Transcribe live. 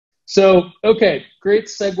Okay, great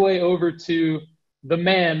segue over to the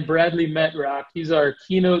man, Bradley Metrock. He's our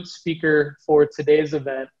keynote speaker for today's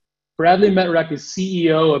event. Bradley Metrock is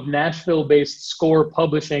CEO of Nashville-based Score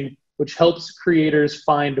Publishing, which helps creators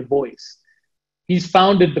find a voice. He's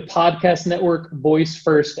founded the podcast network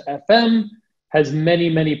VoiceFirst FM, has many,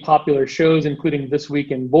 many popular shows, including This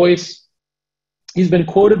Week in Voice. He's been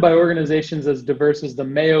quoted by organizations as diverse as the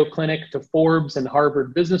Mayo Clinic to Forbes and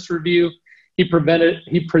Harvard Business Review. He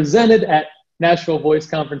presented at Nashville Voice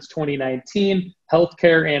Conference 2019,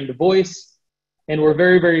 Healthcare and Voice. And we're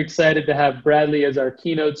very, very excited to have Bradley as our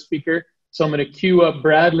keynote speaker. So I'm going to queue up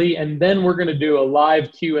Bradley, and then we're going to do a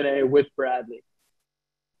live Q&A with Bradley.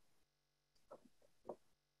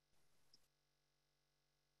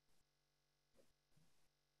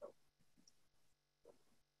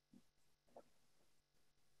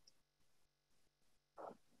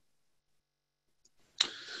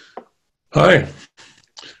 Hi,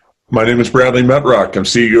 my name is Bradley Metrock. I'm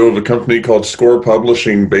CEO of a company called Score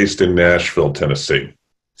Publishing based in Nashville, Tennessee.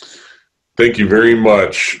 Thank you very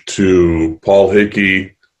much to Paul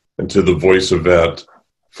Hickey and to the Voice event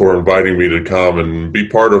for inviting me to come and be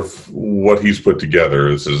part of what he's put together.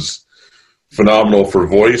 This is phenomenal for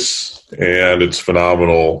voice, and it's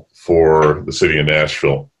phenomenal for the city of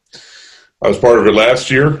Nashville. I was part of it last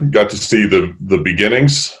year, got to see the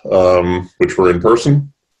beginnings, which were in person.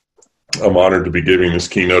 I'm honored to be giving this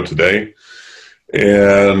keynote today,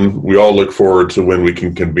 and we all look forward to when we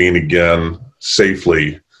can convene again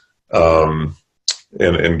safely and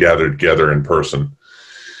gather together in person.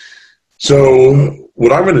 So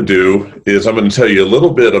what I'm going to do is I'm going to tell you a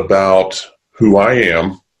little bit about who I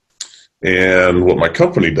am and what my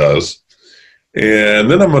company does,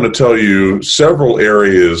 and then I'm going to tell you several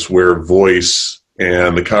areas where voice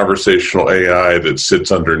and the conversational AI that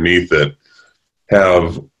sits underneath it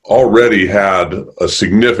have already had a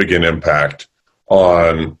significant impact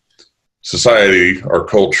on society, our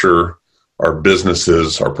culture, our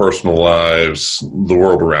businesses, our personal lives, the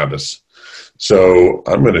world around us. So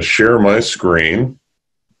I'm going to share my screen,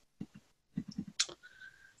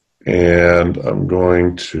 and I'm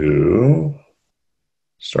going to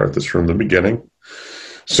start this from the beginning.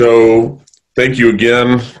 So thank you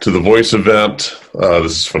again to the Voice event.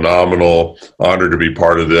 This is phenomenal. Honored to be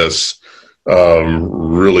part of this.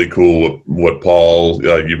 Really cool what Paul,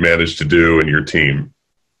 you managed to do and your team.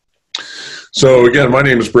 So again, my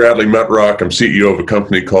name is Bradley Metrock. I'm CEO of a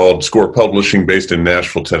company called Score Publishing based in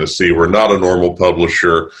Nashville, Tennessee. We're not a normal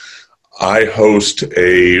publisher. I host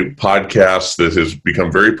a podcast that has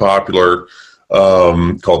become very popular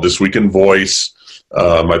called This Week in Voice.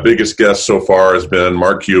 My biggest guest so far has been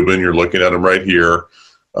Mark Cuban. You're looking at him right here.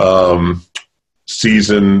 That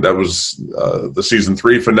was the season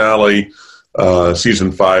 3 finale.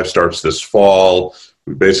 Season 5 starts this fall.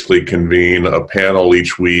 We basically convene a panel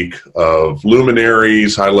each week of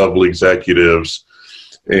luminaries, high-level executives,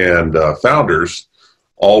 and founders,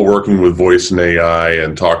 all working with voice and AI,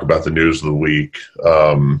 and talk about the news of the week.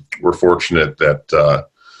 We're fortunate that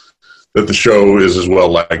the show is as well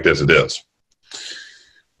liked as it is.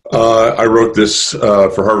 I wrote this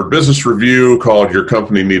for Harvard Business Review called Your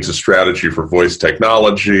Company Needs a Strategy for Voice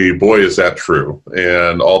Technology. Boy, is that true.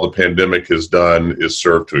 And all the pandemic has done is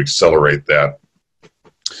serve to accelerate that.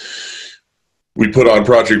 We put on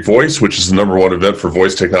Project Voice, which is the #1 event for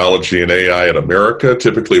voice technology and AI in America.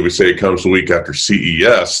 Typically, we say it comes the week after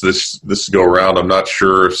CES. This go around, I'm not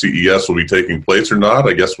sure if CES will be taking place or not.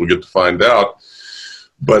 I guess we'll get to find out.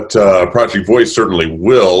 But Project Voice certainly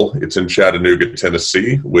will. It's in Chattanooga,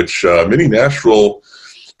 Tennessee, which many Nashville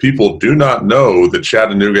people do not know that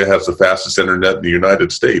Chattanooga has the fastest internet in the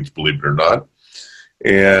United States, believe it or not.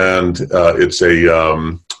 And it's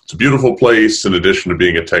a beautiful place in addition to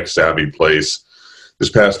being a tech-savvy place.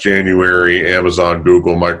 This past January, Amazon,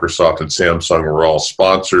 Google, Microsoft, and Samsung were all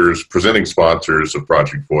presenting sponsors of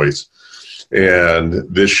Project Voice. And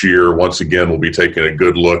this year, once again, we'll be taking a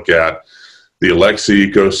good look at the Alexa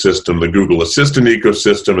ecosystem, the Google Assistant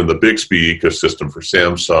ecosystem, and the Bixby ecosystem for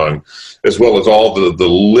Samsung, as well as all the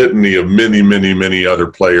litany of many, many, many other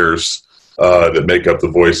players that make up the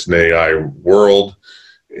voice and AI world.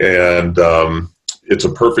 And it's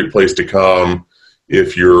a perfect place to come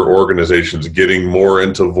if your organization's getting more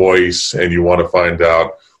into voice and you want to find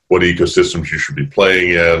out what ecosystems you should be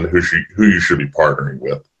playing in, who you should be partnering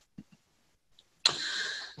with.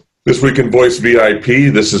 This Week in Voice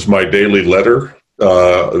VIP, this is my daily letter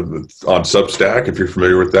on Substack, if you're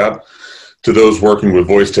familiar with that, to those working with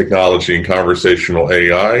voice technology and conversational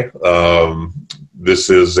AI.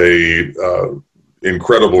 This is a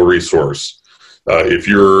incredible resource If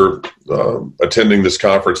you're attending this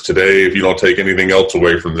conference today, if you don't take anything else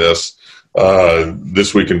away from this,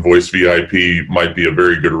 This Week in Voice VIP might be a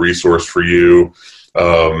very good resource for you,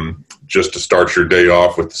 just to start your day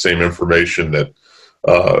off with the same information that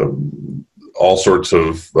all sorts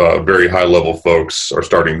of very high-level folks are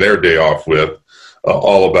starting their day off with,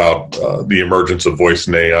 all about the emergence of voice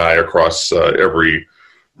and AI across every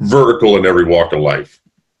vertical and every walk of life.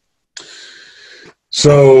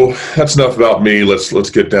 So that's enough about me. Let's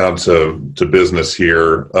get down to business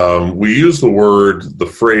here. We use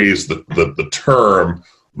the phrase, the term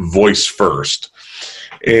voice first.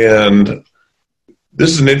 And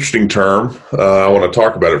this is an interesting term. I want to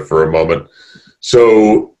talk about it for a moment.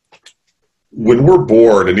 So when we're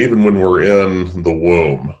born, and even when we're in the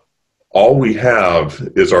womb, all we have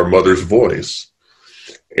is our mother's voice.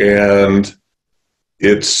 And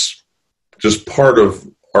it's just part of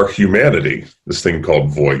our humanity, this thing called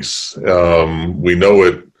voice. We know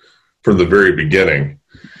it from the very beginning.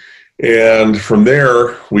 And from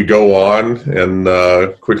there, we go on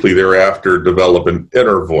and quickly thereafter develop an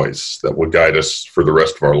inner voice that will guide us for the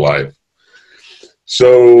rest of our life.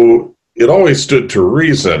 So it always stood to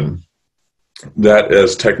reason that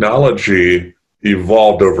as technology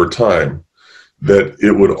evolved over time, that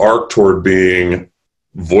it would arc toward being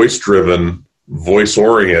voice-driven,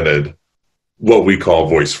 voice-oriented, what we call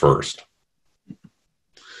voice first.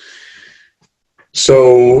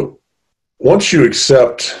 So once you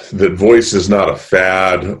accept that voice is not a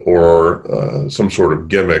fad or some sort of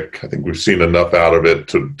gimmick, I think we've seen enough out of it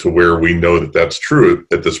to where we know that that's true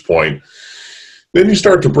at this point, then you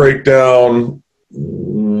start to break down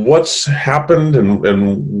what's happened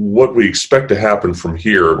and what we expect to happen from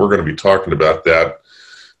here. We're going to be talking about that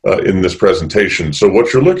in this presentation. So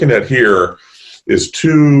what you're looking at here is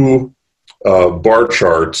two bar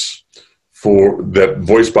charts that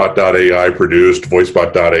VoiceBot.ai produced.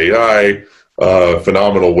 VoiceBot.ai,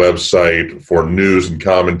 phenomenal website for news and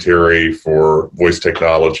commentary for voice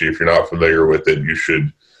technology. If you're not familiar with it, you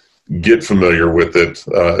should get familiar with it.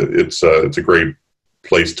 It's a great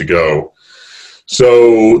place to go.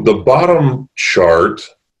 So the bottom chart,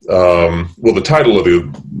 well, the title of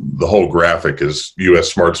the whole graphic is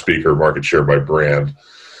U.S. Smart Speaker Market Share by Brand.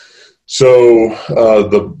 So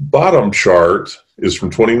the bottom chart is from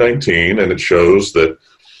 2019, and it shows that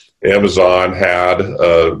Amazon had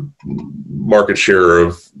a market share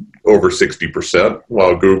of over 60%,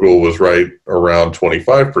 while Google was right around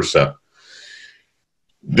 25%.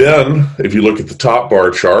 Then, if you look at the top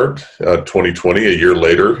bar chart, 2020, a year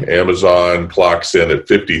later, Amazon clocks in at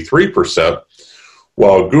 53%,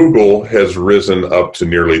 while Google has risen up to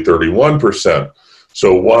nearly 31%.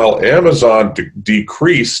 So while Amazon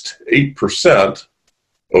decreased 8%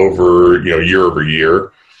 year over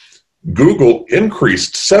year, Google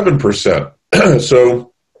increased 7%.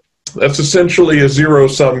 So that's essentially a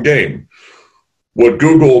zero-sum game. What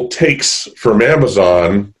Google takes from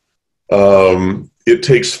Amazon, it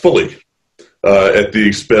takes fully at the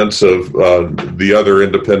expense of the other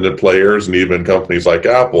independent players and even companies like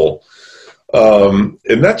Apple.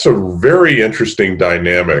 And that's a very interesting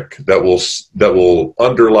dynamic that will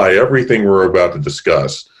underlie everything we're about to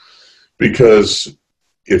discuss. Because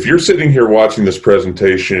if you're sitting here watching this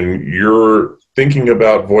presentation, you're thinking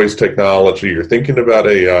about voice technology, you're thinking about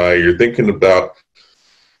AI, you're thinking about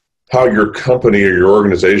how your company or your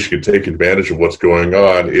organization can take advantage of what's going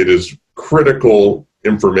on, it is critical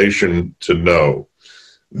information to know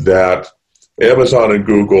that Amazon and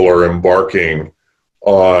Google are embarking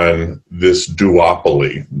on this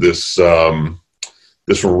duopoly, this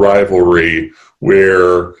rivalry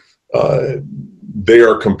where they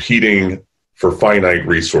are competing for finite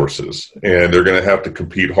resources, and they're going to have to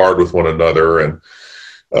compete hard with one another. And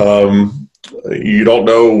you don't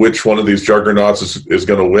know which one of these juggernauts is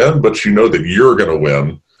going to win, but you know that you're going to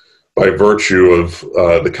win by virtue of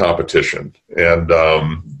the competition. And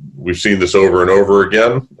we've seen this over and over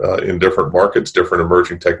again in different markets, different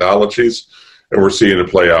emerging technologies, and we're seeing it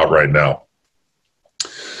play out right now.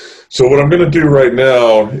 So what I'm going to do right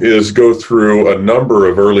now is go through a number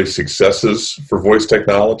of early successes for voice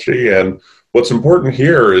technology. And what's important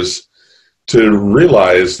here is to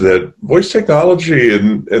realize that voice technology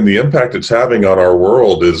and the impact it's having on our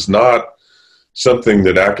world is not something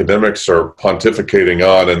that academics are pontificating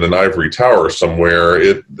on in an ivory tower somewhere.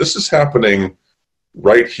 This is happening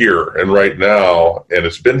right here and right now, and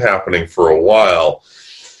it's been happening for a while.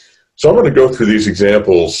 So I'm going to go through these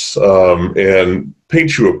examples and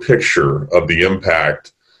paint you a picture of the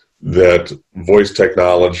impact that voice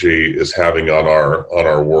technology is having on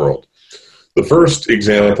our world. The first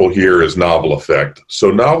example here is Novel Effect. So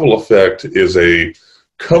Novel Effect is a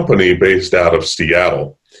company based out of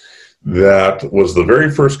Seattle that was the very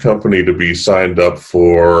first company to be signed up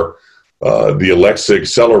for the Alexa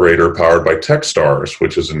Accelerator powered by Techstars,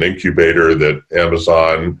 which is an incubator that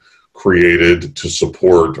Amazon created to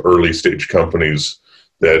support early stage companies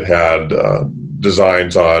that had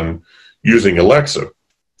designs on using Alexa.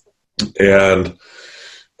 And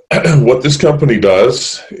what this company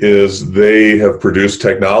does is they have produced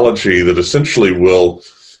technology that essentially will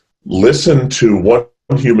listen to one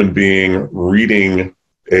human being reading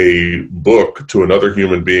a book to another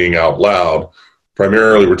human being out loud.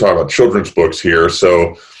 Primarily, we're talking about children's books here.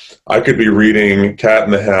 So I could be reading Cat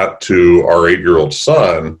in the Hat to our 8-year-old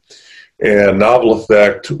son, and Novel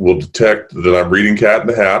Effect will detect that I'm reading Cat in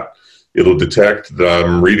the Hat. It'll detect that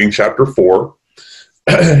I'm reading chapter 4,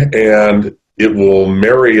 and it will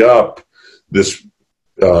marry up this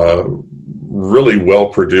really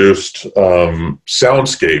well-produced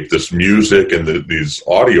soundscape, this music and these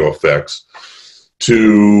audio effects,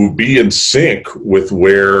 to be in sync with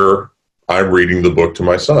where I'm reading the book to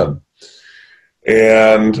my son.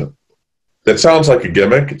 And that sounds like a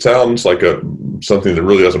gimmick. It sounds like something that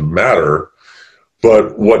really doesn't matter.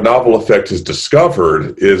 But what Novel Effect has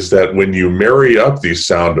discovered is that when you marry up these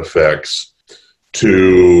sound effects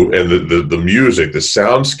and the music, the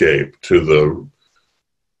soundscape, to the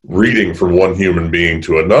reading from one human being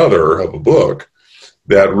to another of a book,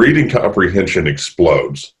 that reading comprehension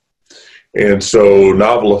explodes. And so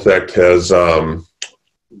Novel Effect has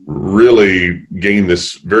really gained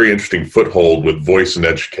this very interesting foothold with voice and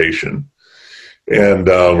education. And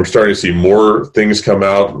we're starting to see more things come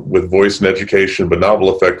out with voice and education, but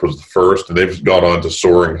Novel Effect was the first, and they've gone on to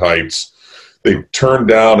soaring heights. They turned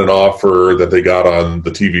down an offer that they got on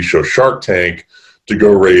the TV show Shark Tank to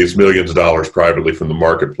go raise millions of dollars privately from the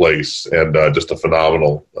marketplace, and just a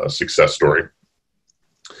phenomenal success story.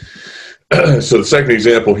 So the second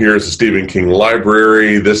example here is the Stephen King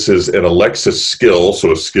Library. This is an Alexa skill,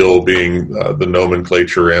 so a skill being the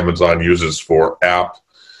nomenclature Amazon uses for app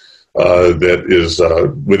that is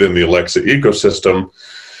within the Alexa ecosystem.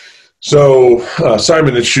 So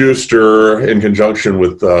Simon & Schuster, in conjunction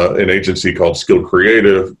with an agency called Skill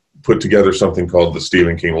Creative, put together something called the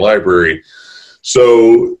Stephen King Library.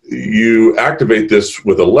 So you activate this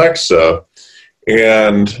with Alexa,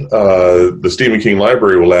 and the Stephen King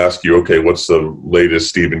Library will ask you, okay, what's the latest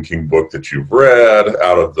Stephen King book that you've read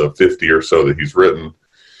out of the 50 or so that he's written?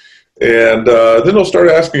 And then they'll start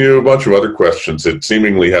asking you a bunch of other questions that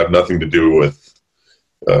seemingly have nothing to do with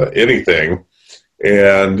anything.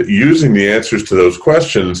 And using the answers to those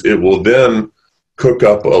questions, it will then cook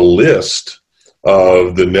up a list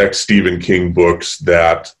of the next Stephen King books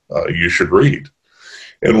that you should read.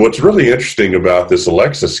 And what's really interesting about this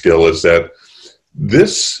Alexa skill is that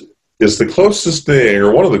this is the closest thing,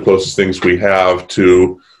 or one of the closest things we have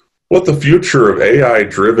to what the future of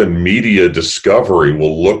AI-driven media discovery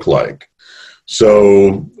will look like.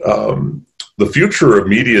 So the future of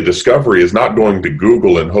media discovery is not going to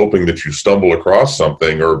Google and hoping that you stumble across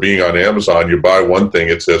something, or being on Amazon, you buy one thing,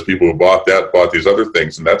 it says people who bought that bought these other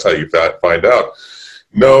things, and that's how you find out.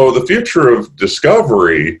 No, the future of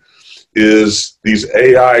discovery is these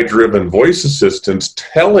AI-driven voice assistants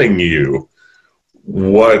telling you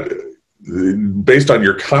what, based on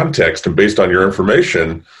your context and based on your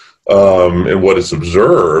information and what is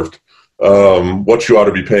observed, what you ought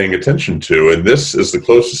to be paying attention to. And this is the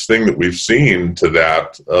closest thing that we've seen to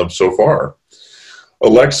that so far.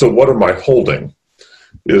 Alexa, what am I holding?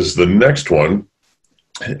 Is the next one.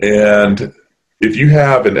 And if you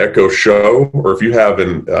have an Echo Show, or if you have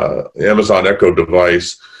an Amazon Echo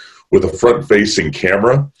device with a front-facing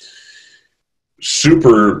camera,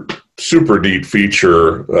 super neat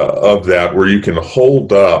feature of that, where you can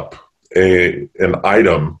hold up an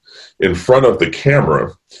item in front of the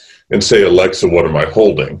camera and say, Alexa, what am I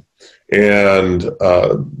holding? And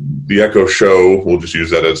the Echo Show, we'll just use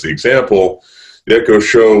that as the example, the Echo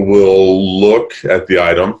Show will look at the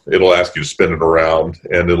item, it'll ask you to spin it around,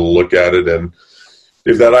 and it'll look at it, and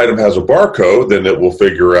if that item has a barcode, then it will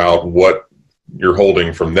figure out what you're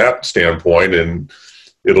holding from that standpoint, and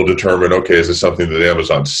it'll determine, okay, is this something that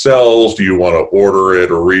Amazon sells? Do you want to order it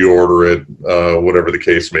or reorder it? Whatever the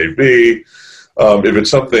case may be. If it's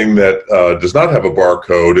something that does not have a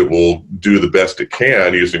barcode, it will do the best it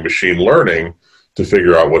can using machine learning to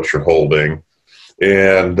figure out what you're holding.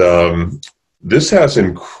 And this has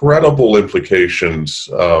incredible implications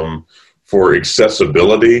for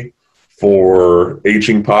accessibility, for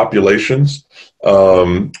aging populations.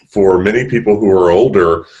 For many people who are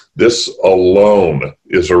older, this alone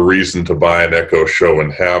is a reason to buy an Echo Show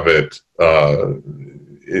and have it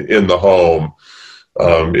in the home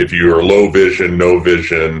If you are low vision, no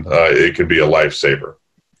vision, it can be a lifesaver.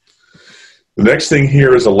 The next thing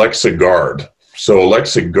here is Alexa Guard. So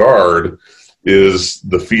Alexa Guard is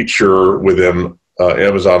the feature within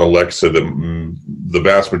Amazon Alexa that the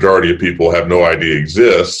vast majority of people have no idea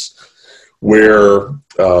exists, where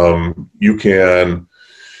you can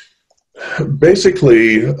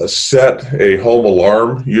basically set a home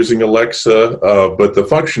alarm using Alexa, but the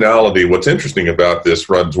functionality, what's interesting about this,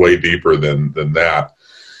 runs way deeper than that.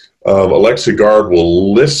 Alexa Guard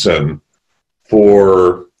will listen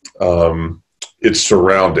for its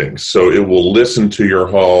surroundings. So it will listen to your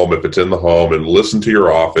home if it's in the home, and listen to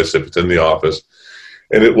your office if it's in the office,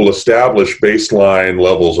 and it will establish baseline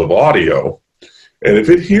levels of audio. And if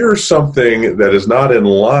it hears something that is not in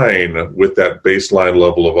line with that baseline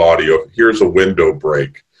level of audio, if it hears a window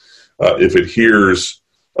break, if it hears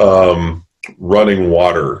running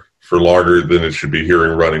water for longer than it should be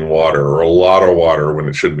hearing running water, or a lot of water when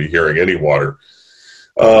it shouldn't be hearing any water,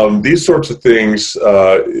 these sorts of things,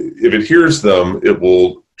 if it hears them, it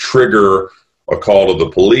will trigger a call to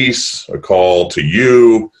the police, a call to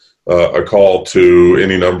you, a call to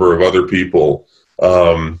any number of other people,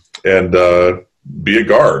 and be a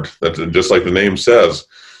guard. That's just like the name says.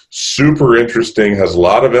 Super interesting, has a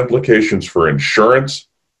lot of implications for insurance,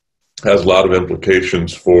 has a lot of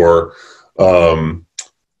implications for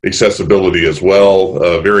accessibility as well.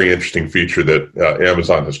 A very interesting feature that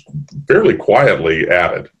Amazon has fairly quietly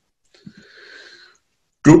added.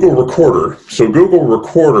 Google Recorder. So Google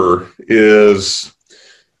Recorder is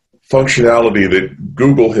functionality that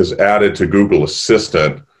Google has added to Google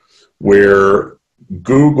Assistant, where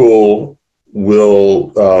Google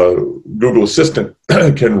Assistant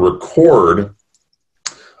can record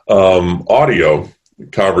audio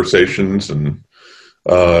conversations and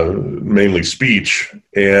mainly speech,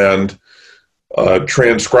 and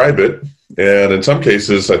transcribe it. And in some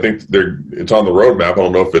cases, I think it's on the roadmap. I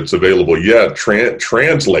don't know if it's available yet.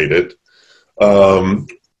 Translate it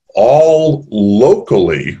all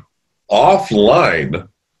locally, offline,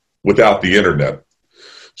 without the internet.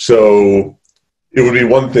 So it would be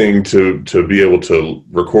one thing to be able to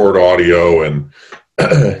record audio and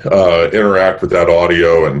interact with that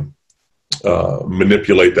audio and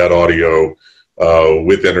manipulate that audio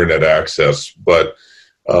with internet access, but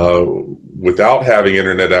without having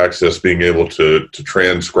internet access, being able to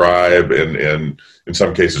transcribe and in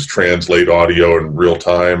some cases translate audio in real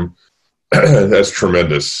time, that's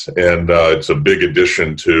tremendous. And it's a big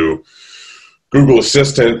addition to Google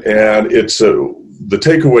Assistant. And it's the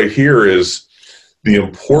takeaway here is the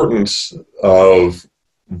importance of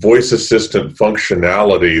voice assistant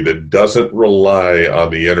functionality that doesn't rely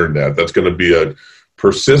on the internet. That's going to be a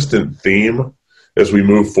persistent theme as we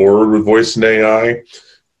move forward with voice and AI.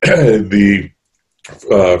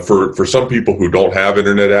 For some people who don't have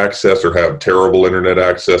internet access, or have terrible internet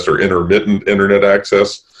access, or intermittent internet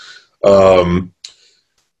access,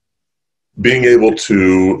 being able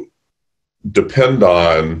to depend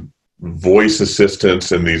on voice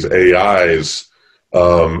assistants and these AIs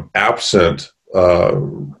absent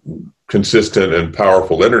consistent and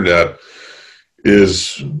powerful internet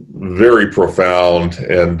is very profound,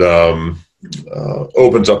 and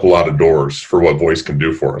opens up a lot of doors for what voice can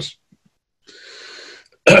do for us.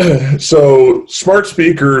 So smart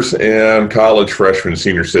speakers and college freshmen,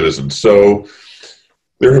 senior citizens. So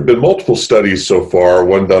there have been multiple studies so far,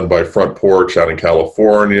 one done by Front Porch out in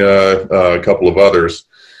California, a couple of others,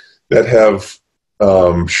 that have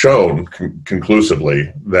shown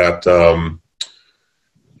conclusively that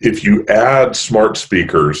if you add smart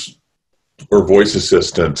speakers or voice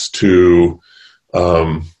assistants to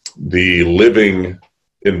the living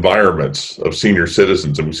environments of senior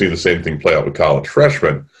citizens, and we've seen the same thing play out with college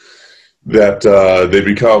freshmen, that they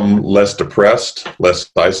become less depressed,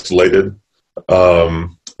 less isolated,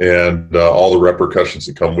 and all the repercussions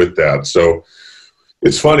that come with that. So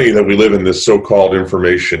it's funny that we live in this so-called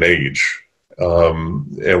information age,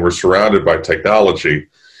 and we're surrounded by technology,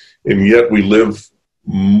 and yet we live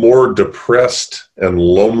more depressed and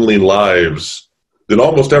lonely lives than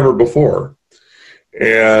almost ever before.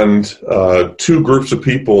 And two groups of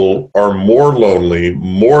people are more lonely,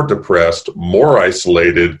 more depressed, more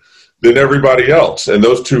isolated than everybody else. And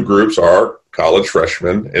those two groups are college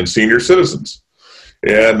freshmen and senior citizens.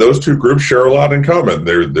 And those two groups share a lot in common.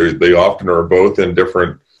 They often are both in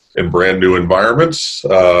different and brand new environments,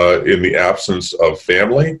 in the absence of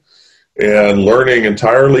family, and learning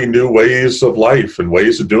entirely new ways of life and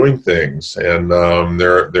ways of doing things. And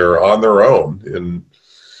they're on their own in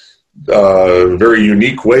very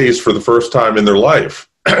unique ways for the first time in their life.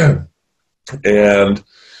 And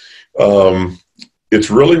it's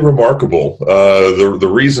really remarkable. The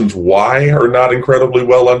reasons why are not incredibly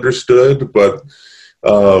well understood, but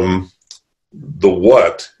the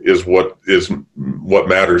what is what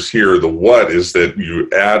matters here. The what is that you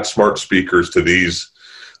add smart speakers to these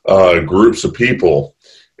groups of people,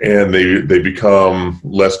 and they become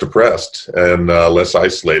less depressed and less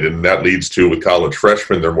isolated. And that leads to, with college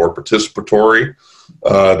freshmen, they're more participatory.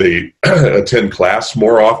 They attend class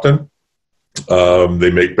more often.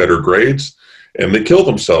 They make better grades, and they kill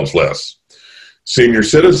themselves less. Senior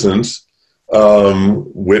citizens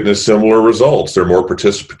witness similar results. They're more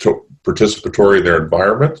participatory in their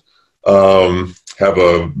environment, have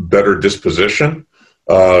a better disposition,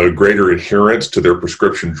 greater adherence to their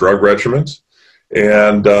prescription drug regimens,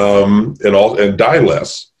 and die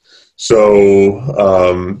less.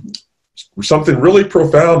 So something really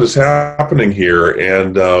profound is happening here,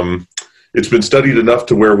 and it's been studied enough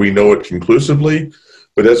to where we know it conclusively.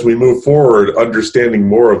 But as we move forward, understanding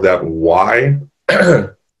more of that why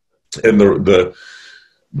and the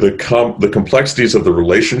complexities of the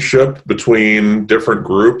relationship between different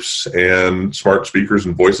groups and smart speakers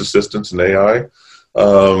and voice assistants and AI,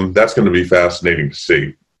 that's going to be fascinating to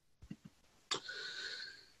see.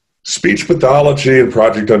 Speech pathology and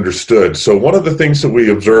Project Understood. So one of the things that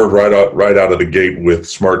we observe right out of the gate with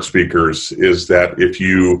smart speakers is that if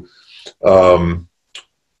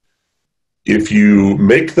you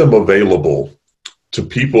make them available to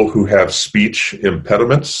people who have speech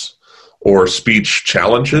impediments or speech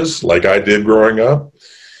challenges, like I did growing up,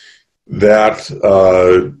 that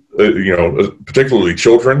particularly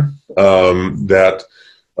children, that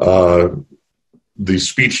the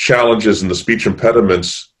speech challenges and the speech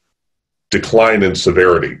impediments decline in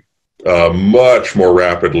severity much more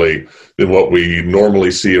rapidly than what we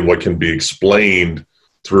normally see and what can be explained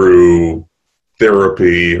through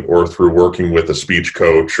therapy or through working with a speech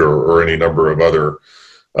coach or any number of other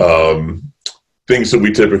things that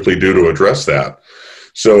we typically do to address that.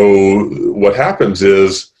 So what happens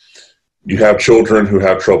is you have children who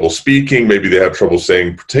have trouble speaking. Maybe they have trouble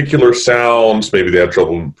saying particular sounds. Maybe they have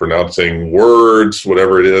trouble pronouncing words,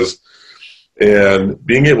 whatever it is. And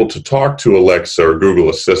being able to talk to Alexa or Google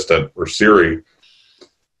Assistant or Siri,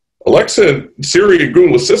 Alexa, Siri, and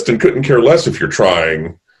Google Assistant couldn't care less if you're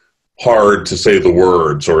trying hard to say the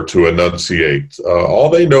words or to enunciate. All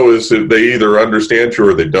they know is that they either understand you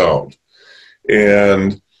or they don't.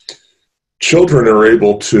 And children are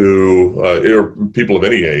able to, people of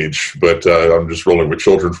any age, but I'm just rolling with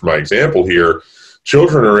children for my example here,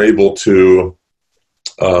 children are able to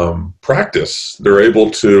practice. They're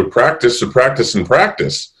able to practice and practice and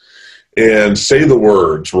practice and say the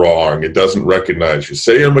words wrong. It doesn't recognize you.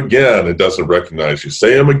 Say them again. It doesn't recognize you.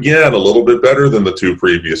 Say them again a little bit better than the 2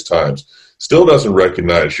 previous times. Still doesn't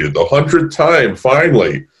recognize you. The 100th time,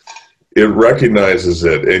 finally, it recognizes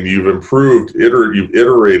it, and you've improved. You've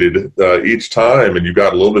iterated each time, and you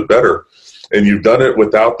got a little bit better. And you've done it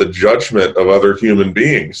without the judgment of other human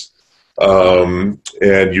beings. And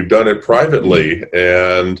you've done it privately,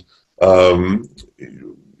 and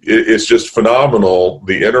it's just phenomenal,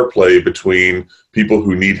 the interplay between people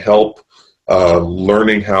who need help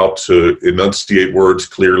learning how to enunciate words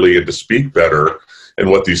clearly and to speak better, and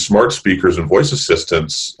what these smart speakers and voice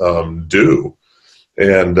assistants do.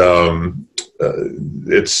 And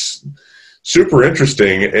it's super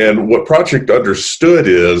interesting. And what Project Understood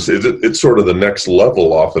is it's sort of the next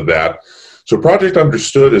level off of that. So Project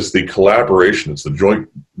Understood is the collaboration, it's the joint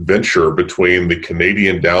venture between the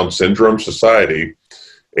Canadian Down Syndrome Society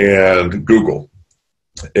and Google.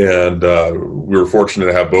 And we were fortunate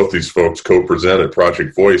to have both these folks co-present at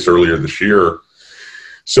Project Voice earlier this year.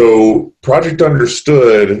 So Project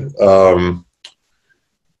Understood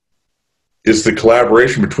is the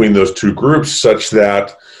collaboration between those two groups such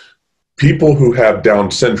that people who have Down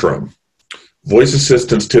syndrome, voice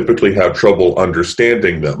assistants typically have trouble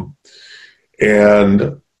understanding them.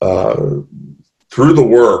 And through the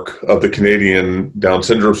work of the Canadian Down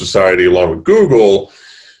Syndrome Society along with Google,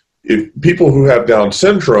 if people who have Down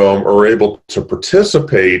syndrome are able to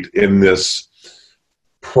participate in this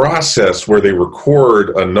process where they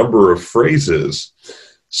record a number of phrases,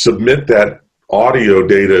 submit that audio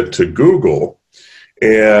data to Google,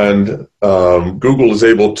 and Google is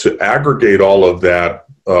able to aggregate all of that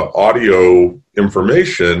audio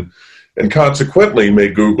information and consequently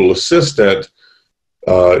make Google Assistant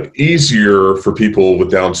easier for people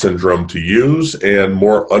with Down syndrome to use and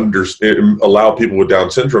allow people with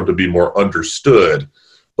Down syndrome to be more understood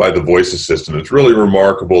by the voice assistant. It's really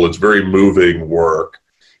remarkable. It's very moving work.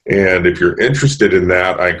 And if you're interested in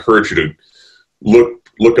that, I encourage you to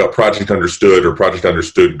look up Project Understood or Project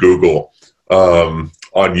Understood Google.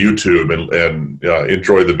 on YouTube and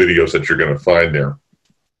enjoy the videos that you're going to find there.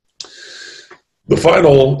 The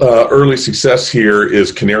final early success here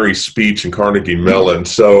is Canary Speech and Carnegie Mellon.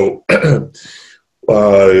 So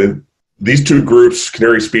these two groups,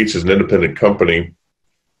 Canary Speech is an independent company,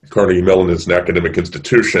 Carnegie Mellon is an academic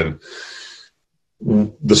institution.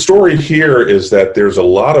 The story here is that there's a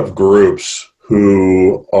lot of groups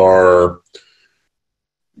who are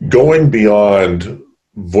going beyond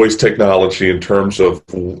voice technology in terms of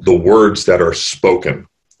the words that are spoken.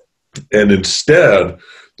 And instead,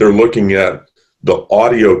 they're looking at the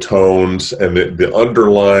audio tones and the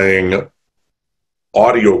underlying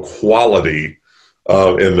audio quality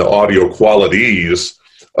and the audio qualities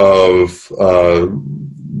of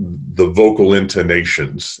the vocal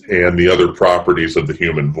intonations and the other properties of the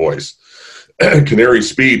human voice. Canary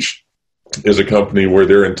Speech is a company where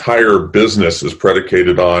their entire business is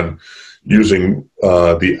predicated on using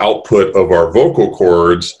the output of our vocal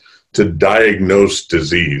cords to diagnose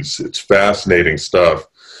disease. It's fascinating stuff.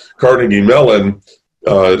 Carnegie Mellon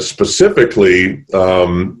specifically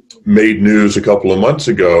made news a couple of months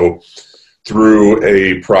ago through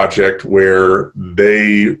a project where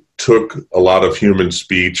they took a lot of human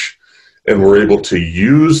speech and were able to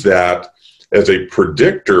use that as a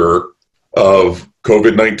predictor of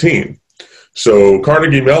COVID-19. So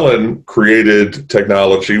Carnegie Mellon created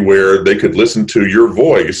technology where they could listen to your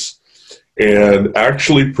voice and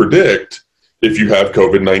actually predict if you have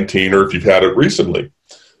COVID-19 or if you've had it recently.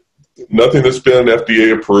 Nothing that's been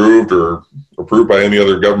FDA approved or approved by any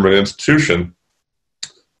other government institution,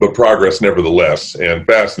 but progress nevertheless, and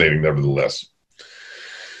fascinating nevertheless.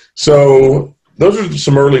 So those are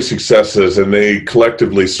some early successes, and they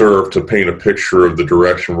collectively serve to paint a picture of the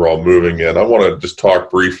direction we're all moving in. I want to just talk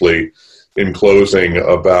briefly in closing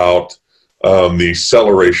about the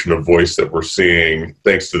acceleration of voice that we're seeing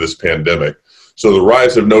thanks to this pandemic. So the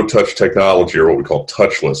rise of no-touch technology, or what we call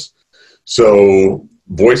touchless. So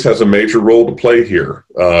voice has a major role to play here.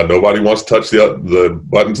 Nobody wants to touch the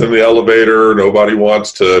buttons in the elevator. Nobody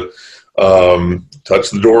wants to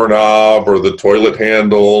touch the doorknob or the toilet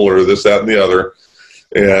handle or this, that, and the other.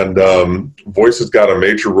 And voice has got a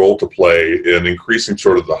major role to play in increasing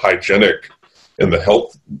sort of the hygienic and the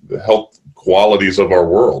health qualities of our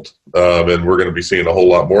world. And we're going to be seeing a whole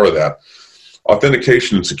lot more of that.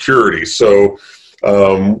 Authentication and security. So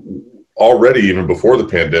already, even before the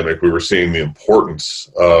pandemic, we were seeing the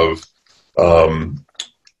importance of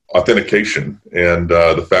authentication and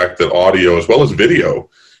the fact that audio as well as video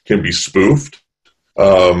can be spoofed.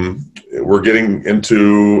 We're getting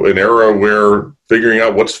into an era where figuring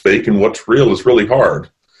out what's fake and what's real is really hard.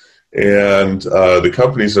 And the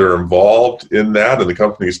companies that are involved in that and the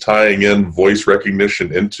companies tying in voice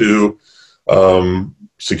recognition into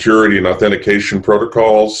security and authentication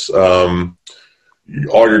protocols,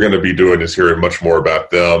 all you're going to be doing is hearing much more about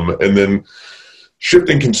them. And then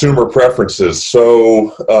shifting consumer preferences.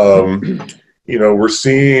 So, we're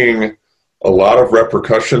seeing a lot of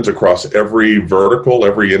repercussions across every vertical,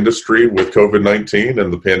 every industry with COVID-19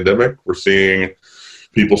 and the pandemic. We're seeing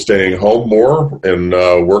people staying home more and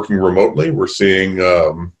working remotely. We're seeing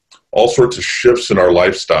all sorts of shifts in our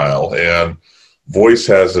lifestyle, and voice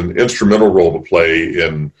has an instrumental role to play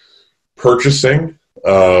in purchasing.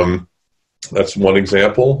 That's one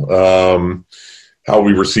example. How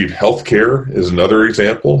we receive healthcare is another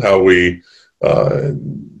example. How we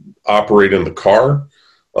operate in the car.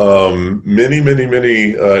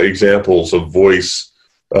 Many examples of voice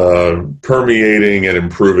permeating and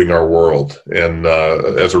improving our world, and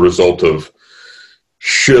as a result of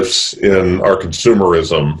shifts in our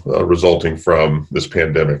consumerism resulting from this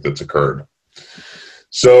pandemic that's occurred.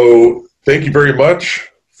 So thank you very much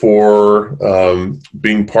for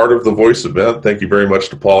being part of the Voice event. Thank you very much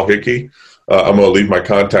to Paul Hickey. I'm going to leave my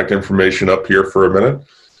contact information up here for a minute.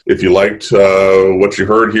 If you liked what you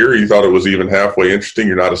heard here, you thought it was even halfway interesting,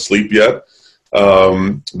 you're not asleep yet,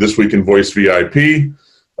 This Week in Voice VIP,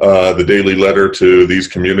 the daily letter to these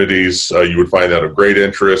communities, you would find that of great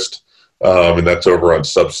interest, and that's over on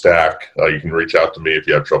Substack. You can reach out to me if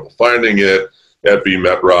you have trouble finding it.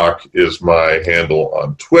 @vmetrock is my handle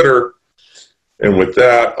on Twitter. And with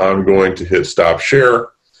that, I'm going to hit stop share.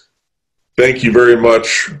 Thank you very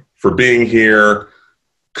much for being here.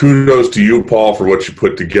 Kudos to you, Paul, for what you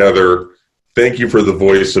put together. Thank you for the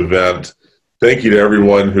Voice event. Thank you to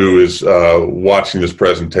everyone who is watching this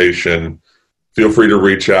presentation. Feel free to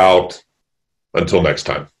reach out. Until next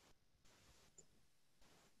time.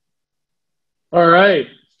 All right.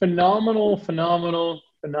 Phenomenal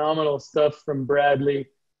stuff from Bradley.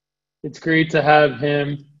 It's great to have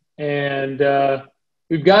him. And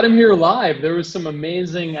we've got him here live. There was some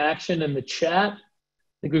amazing action in the chat.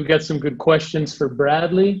 think we've got some good questions for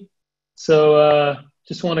Bradley. So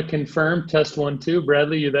just want to confirm, test 1, 2.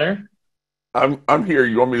 Bradley, you there? I'm here.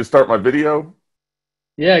 You want me to start my video?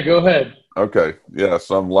 Yeah, go ahead. Okay. Yeah,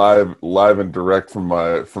 so I'm live and direct from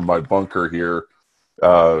my bunker here.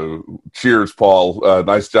 Cheers, Paul.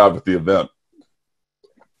 Nice job at the event.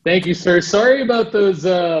 Thank you, sir. Sorry about those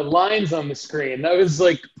lines on the screen. That was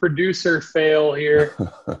like producer fail here,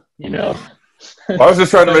 you know. I was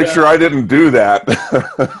just trying to make sure I didn't do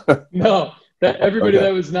that. No, everybody, Okay.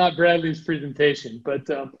 that was not Bradley's presentation. But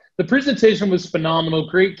the presentation was phenomenal.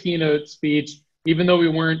 Great keynote speech. Even though we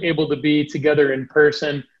weren't able to be together in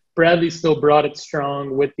person, Bradley still brought it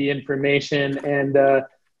strong with the information. And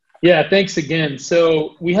yeah, thanks again.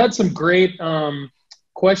 So we had some great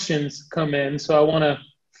questions come in. So I want to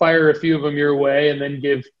fire a few of them your way and then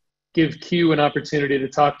give Q an opportunity to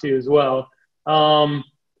talk to you as well. But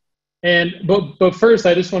first,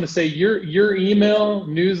 I just want to say your email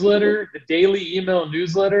newsletter, the daily email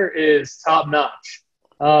newsletter, is top notch.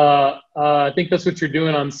 I think that's what you're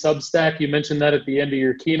doing on Substack. You mentioned that at the end of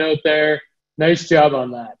your keynote there. Nice job on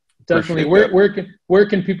that. Definitely. Where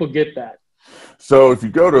can people get that? So if you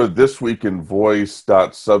go to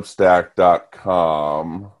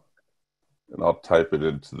thisweekinvoice.substack.com, and I'll type it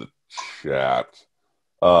into the chat.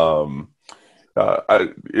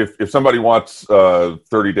 If somebody wants a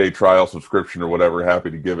 30-day trial subscription or whatever,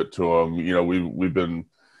 happy to give it to them. You know,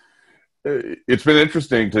 it's been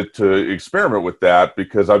interesting to experiment with that,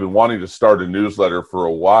 because I've been wanting to start a newsletter for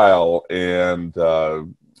a while, and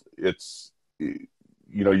it's, you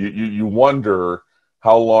know, you wonder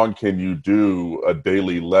how long can you do a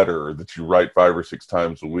daily letter that you write 5 or 6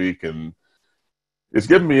 times a week, and it's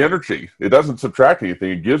giving me energy. It doesn't subtract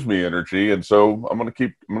anything; it gives me energy, and so I'm gonna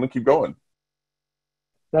keep going.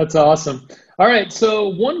 That's awesome. All right. So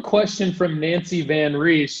one question from Nancy Van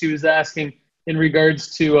Rees. She was asking in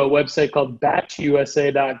regards to a website called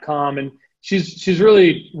batchusa.com. And she's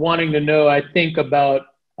really wanting to know, I think, about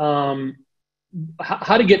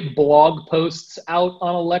how to get blog posts out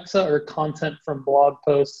on Alexa, or content from blog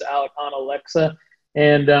posts out on Alexa.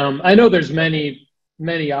 And I know there's many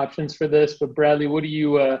options for this, but Bradley, what do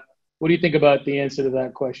you think about the answer to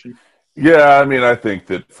that question? Yeah, I mean, I think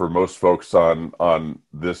that for most folks on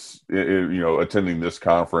this, you know, attending this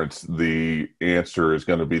conference, the answer is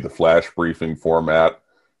going to be the flash briefing format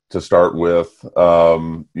to start with.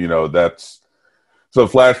 You know, so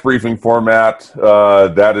flash briefing format.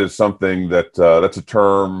 That is something that's a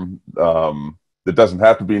term that doesn't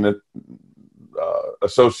have to be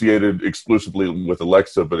associated exclusively with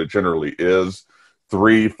Alexa, but it generally is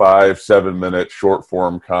 3, 5, 7-minute short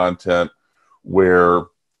form content where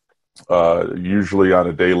usually on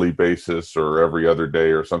a daily basis or every other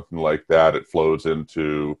day or something like that, it flows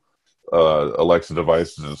into Alexa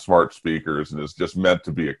devices and smart speakers, and is just meant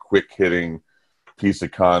to be a quick hitting piece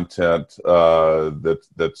of content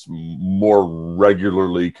that's more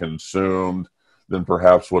regularly consumed than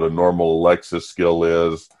perhaps what a normal Alexa skill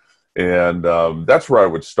is. And that's where I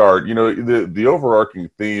would start. You know, the overarching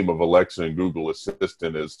theme of Alexa and Google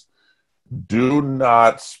Assistant is do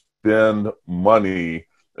not spend money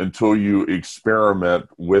until you experiment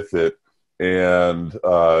with it and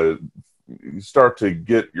start to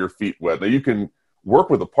get your feet wet. Now, you can work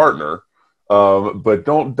with a partner, but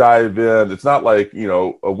don't dive in. It's not like, you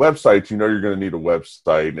know, a website, you know, you're going to need a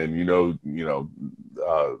website, and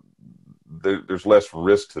there's less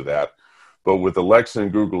risk to that. But with Alexa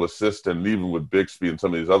and Google Assistant, and even with Bixby and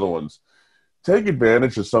some of these other ones, take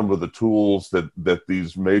advantage of some of the tools that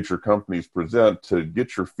these major companies present to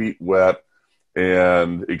get your feet wet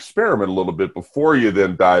and experiment a little bit before you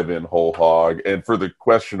then dive in whole hog. And for the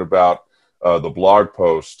question about the blog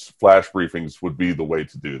posts, flash briefings would be the way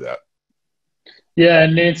to do that. Yeah,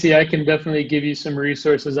 and Nancy, I can definitely give you some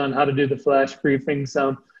resources on how to do the flash briefings.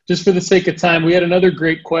 Just for the sake of time, we had another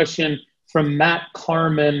great question from Matt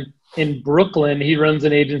Carmen in Brooklyn. He runs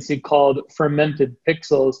an agency called Fermented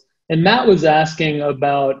Pixels. And Matt was asking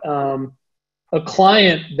about a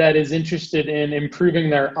client that is interested in improving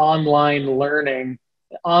their online learning,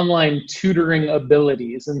 online tutoring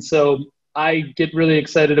abilities. And so I get really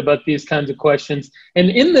excited about these kinds of questions. And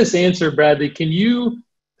in this answer, Bradley,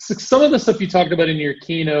 some of the stuff you talked about in your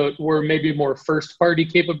keynote were maybe more first-party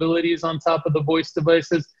capabilities on top of the voice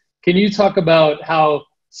devices. Can you talk about how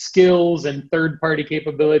skills and third-party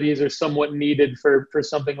capabilities are somewhat needed for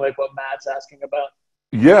something like what Matt's asking about?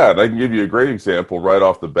 Yeah, and I can give you a great example right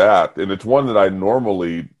off the bat, and it's one that I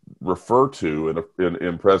normally refer to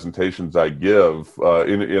in presentations I give,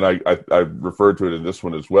 and I refer to it in this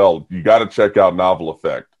one as well. You got to check out Novel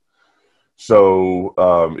Effect. So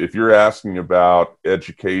if you're asking about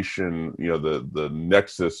education, the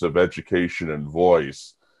nexus of education and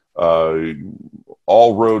voice,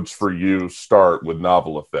 all roads for you start with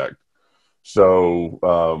Novel Effect. So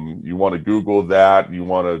you want to Google that, you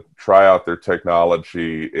want to try out their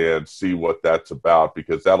technology and see what that's about,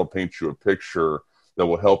 because that'll paint you a picture that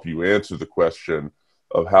will help you answer the question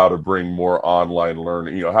of how to bring more online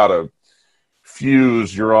learning, how to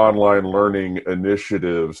fuse your online learning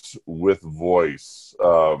initiatives with voice.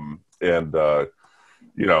 There's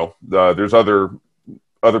other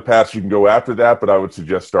paths you can go after that, but I would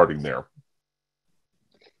suggest starting there.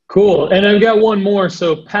 Cool. And I've got one more.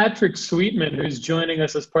 So Patrick Sweetman, who's joining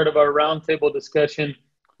us as part of our roundtable discussion,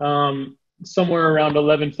 somewhere around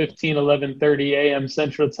 11:15, 11:30 a.m.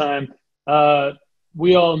 Central Time.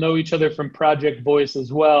 We all know each other from Project Voice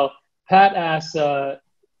as well. Pat asks,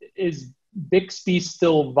 is Bixby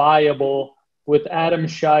still viable with Adam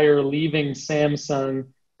Shire leaving Samsung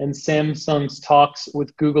and Samsung's talks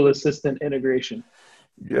with Google Assistant integration?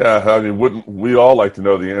 Yeah, I mean, wouldn't we all like to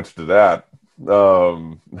know the answer to that?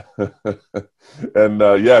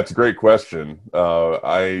 Yeah, it's a great question.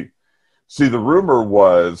 I see the rumor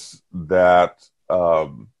was that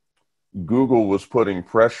Google was putting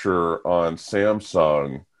pressure on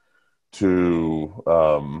Samsung to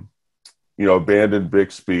abandon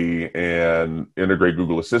Bixby and integrate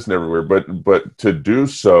Google Assistant everywhere. But to do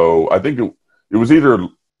so, I think it was either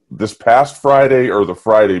this past Friday or the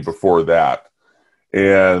Friday before that.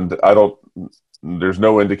 And there's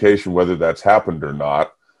no indication whether that's happened or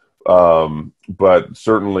not. But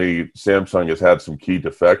certainly Samsung has had some key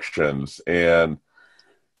defections, and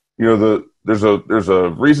there's a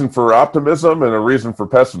reason for optimism and a reason for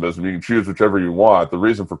pessimism. You can choose whichever you want. The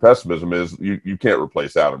reason for pessimism is you can't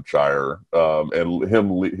replace Adam Shire, and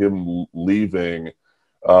him leaving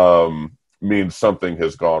means something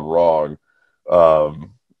has gone wrong.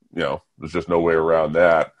 There's just no way around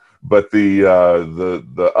that. But the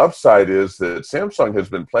upside is that Samsung has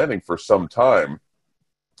been planning for some time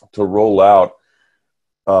to roll out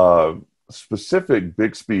specific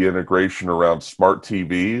Bixby integration around smart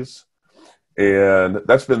TVs, and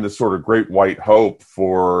that's been the sort of great white hope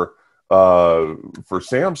for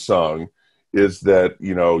Samsung. Is that,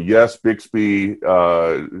 yes, Bixby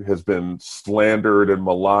has been slandered and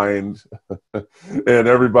maligned and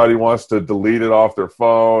everybody wants to delete it off their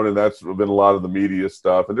phone, and that's been a lot of the media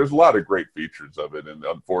stuff, and there's a lot of great features of it, and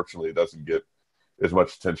unfortunately it doesn't get as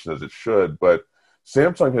much attention as it should. But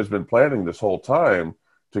Samsung has been planning this whole time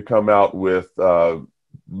to come out with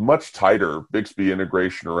much tighter Bixby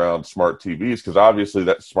integration around smart TVs, because obviously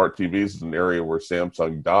that smart TVs is an area where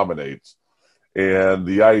Samsung dominates. And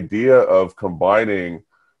the idea of combining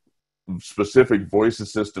specific voice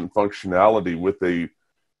assistant functionality with a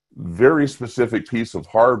very specific piece of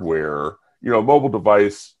hardware, mobile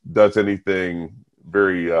device does anything,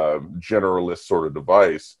 very generalist sort of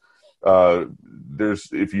device.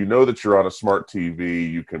 If you know that you're on a smart TV,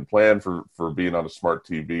 you can plan for being on a smart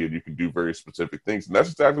TV, and you can do very specific things. And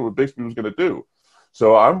that's exactly what Bixby was going to do.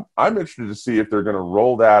 So I'm interested to see if they're going to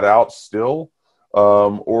roll that out still,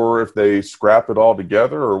 or if they scrap it all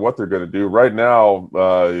together, or what they're going to do. Right now,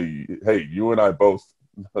 hey, you and I both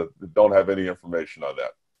don't have any information on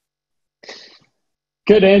that.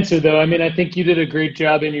 Good answer, though. I mean, I think you did a great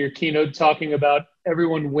job in your keynote talking about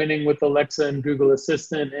everyone winning with Alexa and Google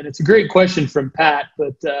Assistant. And it's a great question from Pat,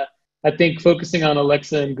 but I think focusing on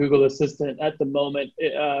Alexa and Google Assistant at the moment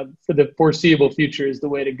for the foreseeable future is the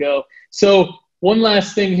way to go. So one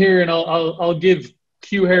last thing here, and I'll give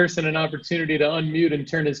Q Harrison an opportunity to unmute and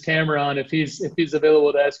turn his camera on if he's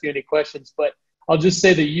available to ask you any questions. But I'll just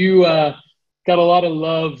say that you got a lot of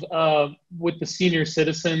love with the senior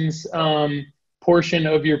citizens portion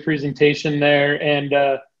of your presentation there, and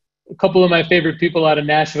a couple of my favorite people out of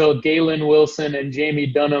Nashville, Galen Wilson and Jamie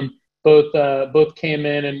Dunham, both came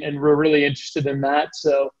in and were really interested in that.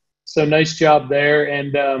 So nice job there.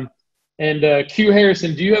 And Q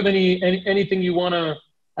Harrison, do you have anything you want to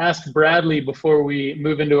ask Bradley before we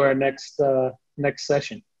move into our next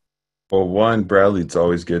session? Well, one, Bradley, it's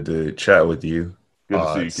always good to chat with you. Good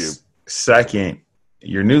to see you, Q. Second,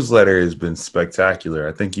 your newsletter has been spectacular.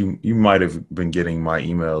 I think you might have been getting my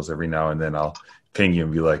emails every now and then. I'll ping you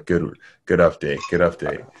and be like, good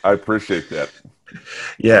update. I appreciate that.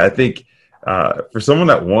 Yeah, I think for someone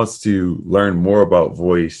that wants to learn more about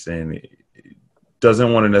voice and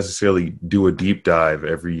doesn't want to necessarily do a deep dive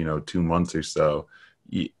every 2 months or so,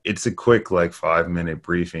 it's a quick 5-minute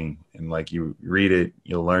briefing, and you read it,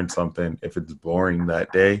 you'll learn something. If it's boring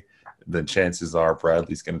that day, then chances are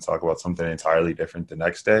Bradley's going to talk about something entirely different the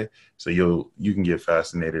next day. So you can get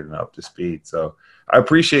fascinated and up to speed. So I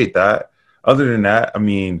appreciate that. other than that, I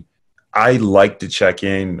mean, I like to check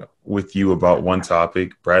in with you about one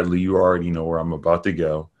topic. Bradley, you already know where I'm about to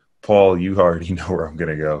go. Paul, you already know where I'm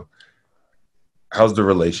going to go. How's the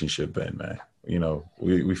relationship been, man? You know,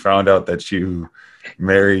 we found out that you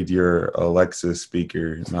married your Alexa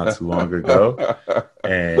speaker not too long ago,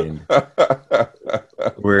 and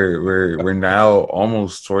we're now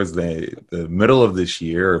almost towards the middle of this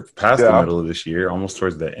year, or past the middle of this year, almost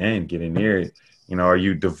towards the end, getting near it. You know, are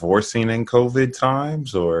you divorcing in COVID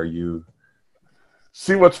times, or are you?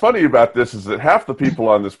 See, what's funny about this is that half the people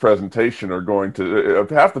on this presentation are going to,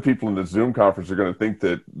 half the people in the Zoom conference are going to think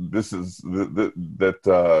that this is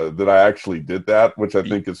that I actually did that, which I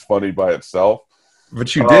think is funny by itself.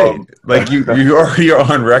 But you did. Like you already are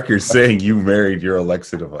on record saying you married your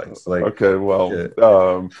Alexa device. Like, okay,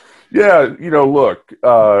 well, yeah, you know, look,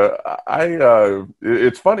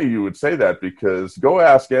 it's funny you would say that, because go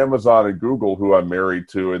ask Amazon and Google who I'm married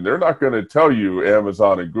to, and they're not going to tell you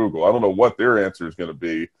Amazon and Google. I don't know what their answer is going to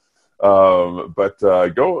be, but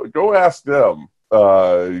go ask them.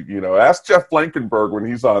 You know, ask Jeff Blankenberg when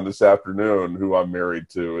he's on this afternoon who I'm married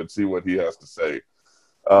to, and see what he has to say.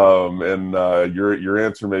 And your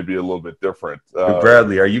answer may be a little bit different.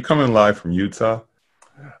 Bradley, are you coming live from Utah?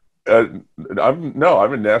 I'm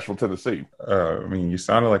in Nashville, Tennessee. I mean, you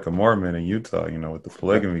sounded like a Mormon in Utah, you know, with the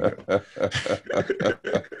polygamy.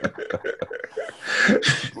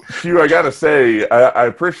 Hugh, I gotta say, I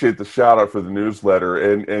appreciate the shout out for the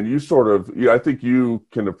newsletter, and you sort of, I think you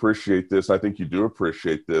can appreciate this. I think you do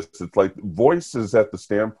appreciate this. It's like voice is at the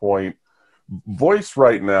standpoint, voice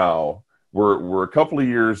right now. We're a couple of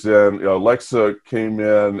years in. You know, Alexa came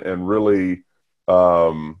in and really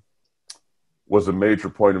was a major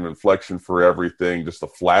point of inflection for everything, just a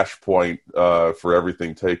flashpoint for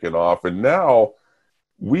everything taking off. And now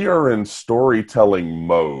we are in storytelling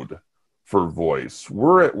mode for voice.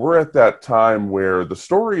 We're at that time where the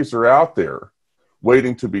stories are out there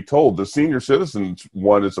waiting to be told. The senior citizens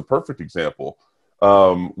one is a perfect example.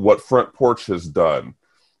 What Front Porch has done,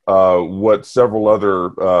 what several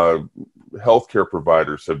other healthcare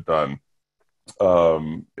providers have done,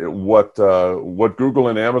 what Google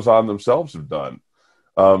and Amazon themselves have done.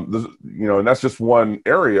 You know, and that's just one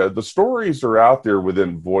area. The stories are out there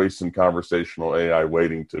within voice and conversational AI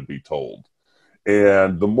waiting to be told.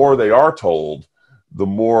 And the more they are told, the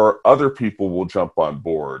more other people will jump on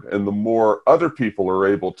board. And the more other people are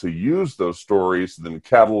able to use those stories, then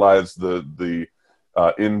catalyze the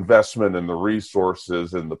investment and the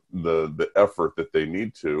resources and the effort that they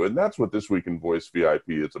need to. And that's what This Week in Voice VIP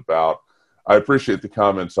is about. I appreciate the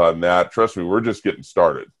comments on that. Trust me, we're just getting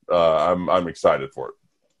started. I'm excited for it.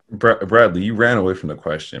 Bradley, you ran away from the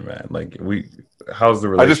question, man. Like, how's the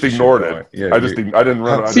relationship? I just ignored going? it. Yeah, I didn't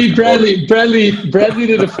run. See, Bradley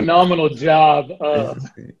did a phenomenal job of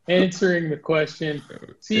answering the question.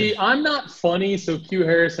 See, I'm not funny, so Q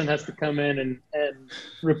Harrison has to come in and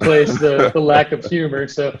replace the lack of humor.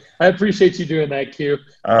 So I appreciate you doing that, Q.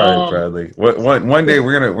 All right, Bradley. One day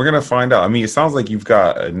we're gonna find out. I mean, it sounds like you've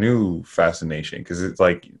got a new fascination, because it's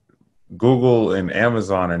like Google and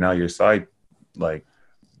Amazon are now your side, like,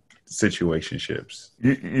 situationships.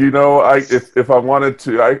 You know, if I wanted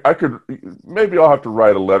to, I could, maybe I'll have to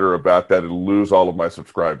write a letter about that and lose all of my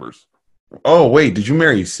subscribers. Oh, wait, did you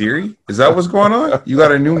marry Siri? Is that what's going on? You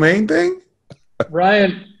got a new main thing?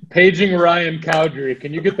 Paging Ryan Cowdery.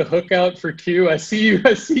 Can you get the hook out for Q? I see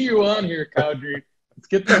you on here, Cowdery. Let's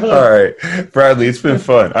get the hook. All right, Bradley, it's been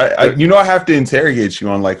fun. I have to interrogate you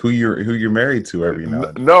on, like, who you're married to every now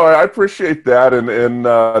and then. No, I appreciate that, and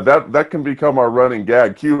that can become our running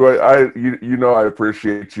gag. Q, I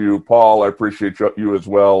appreciate you. Paul, I appreciate you as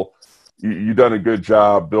well. You've done a good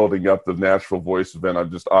job building up the Nashville Voice event. I'm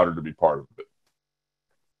just honored to be part of it.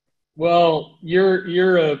 Well,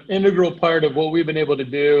 you're an integral part of what we've been able to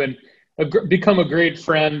do, and become a great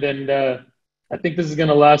friend, and I think this is going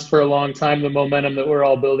to last for a long time, the momentum that we're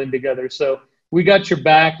all building together. So we got your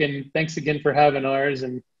back, and thanks again for having ours,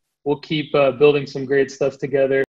 and we'll keep building some great stuff together.